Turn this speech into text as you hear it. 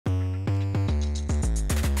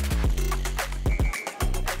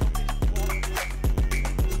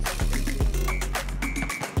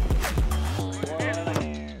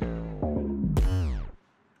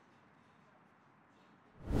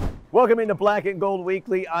Welcome into Black and Gold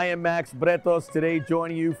Weekly. I am Max Bretos, today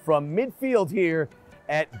joining you from midfield here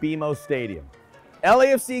at BMO Stadium.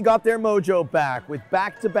 LAFC got their mojo back with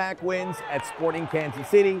back-to-back wins at Sporting Kansas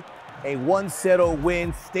City, a 1-0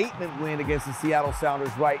 win, statement win against the Seattle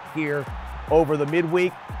Sounders right here over the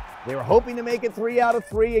midweek. They were hoping to make it 3 out of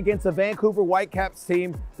 3 against a Vancouver Whitecaps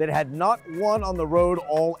team that had not won on the road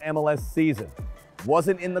all MLS season.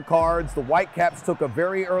 Wasn't in the cards. The Whitecaps took a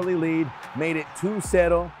very early lead, made it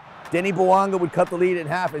 2-0. Denis Bouanga would cut the lead in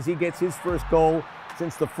half as he gets his first goal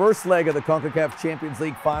since the first leg of the CONCACAF Champions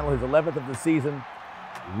League final, his 11th of the season.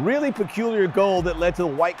 Really peculiar goal that led to the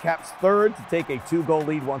Whitecaps' third to take a 2-goal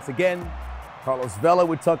lead once again. Carlos Vela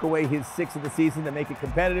would tuck away his 6th of the season to make it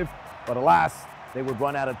competitive, but alas, they would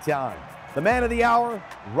run out of time. The man of the hour,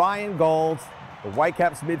 Ryan Gauld, the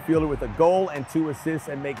Whitecaps midfielder with a goal and 2 assists,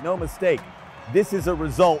 and make no mistake, this is a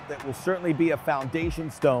result that will certainly be a foundation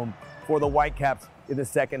stone for the Whitecaps in the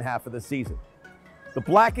second half of the season. The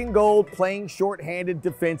Black and Gold playing shorthanded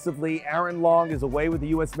defensively. Aaron Long is away with the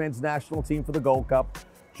U.S. men's national team for the Gold Cup.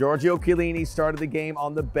 Giorgio Chiellini started the game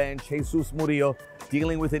on the bench. Jesus Murillo,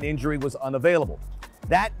 dealing with an injury, was unavailable.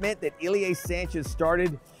 That meant that Ilie Sanchez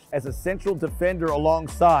started as a central defender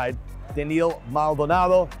alongside Daniel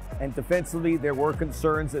Maldonado, and defensively there were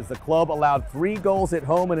concerns as the club allowed 3 goals at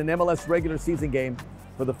home in an MLS regular season game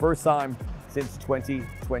for the first time since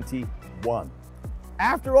 2021.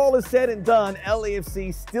 After all is said and done,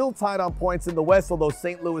 LAFC still tied on points in the West, although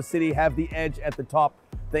St. Louis City have the edge at the top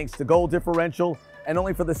thanks to goal differential. And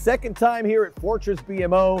only for the second time here at Fortress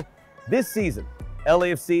BMO this season,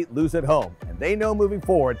 LAFC lose at home. And they know moving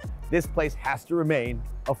forward, this place has to remain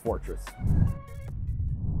a fortress.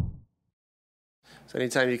 So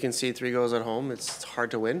anytime you can see 3 goals at home, it's hard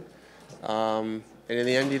to win. And in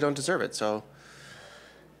the end, you don't deserve it. So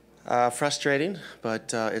frustrating,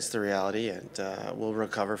 but it's the reality, and we'll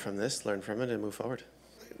recover from this, learn from it, and move forward.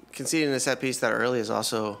 Conceding a set piece that early is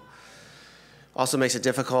also makes it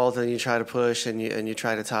difficult, and you try to push and you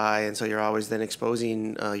try to tie, and so you're always then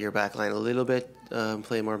exposing your back line a little bit,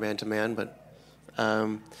 play more man-to-man. But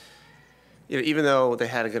you know, even though they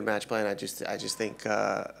had a good match plan, I just think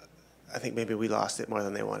maybe we lost it more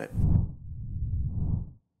than they won it.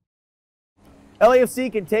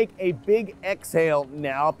 LAFC can take a big exhale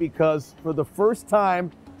now because for the first time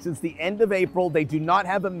since the end of April, they do not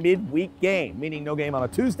have a midweek game, meaning no game on a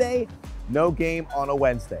Tuesday, no game on a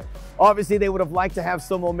Wednesday. Obviously, they would have liked to have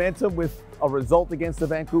some momentum with a result against the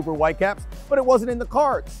Vancouver Whitecaps, but it wasn't in the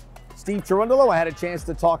cards. Steve Cherundolo, I had a chance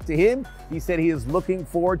to talk to him. He said he is looking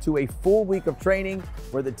forward to a full week of training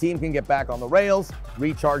where the team can get back on the rails,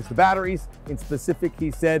 recharge the batteries. In specific, he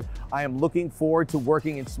said, I am looking forward to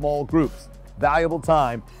working in small groups. Valuable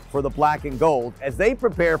time for the Black and Gold as they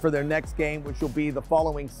prepare for their next game, which will be the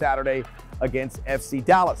following Saturday against FC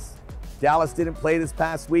Dallas. Dallas didn't play this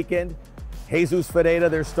past weekend. Jesus Ferreira,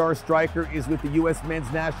 their star striker, is with the U.S.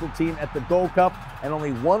 men's national team at the Gold Cup and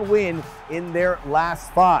only 1 win in their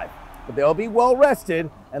last 5. But they'll be well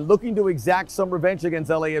rested and looking to exact some revenge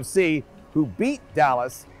against LAFC, who beat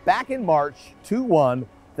Dallas back in March 2-1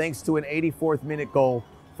 thanks to an 84th minute goal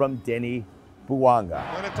from Denis Bouanga.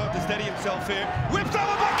 When it time to steady himself here, whips over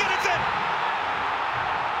back and it's in!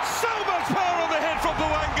 So much power on the head from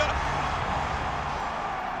Bouanga!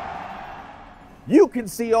 You can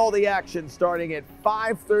see all the action starting at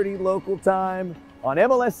 5:30 local time on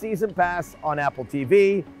MLS Season Pass on Apple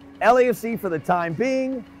TV. LAFC for the time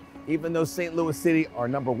being, even though St. Louis City are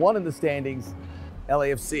 #1 in the standings,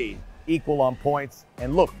 LAFC equal on points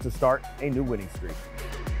and look to start a new winning streak.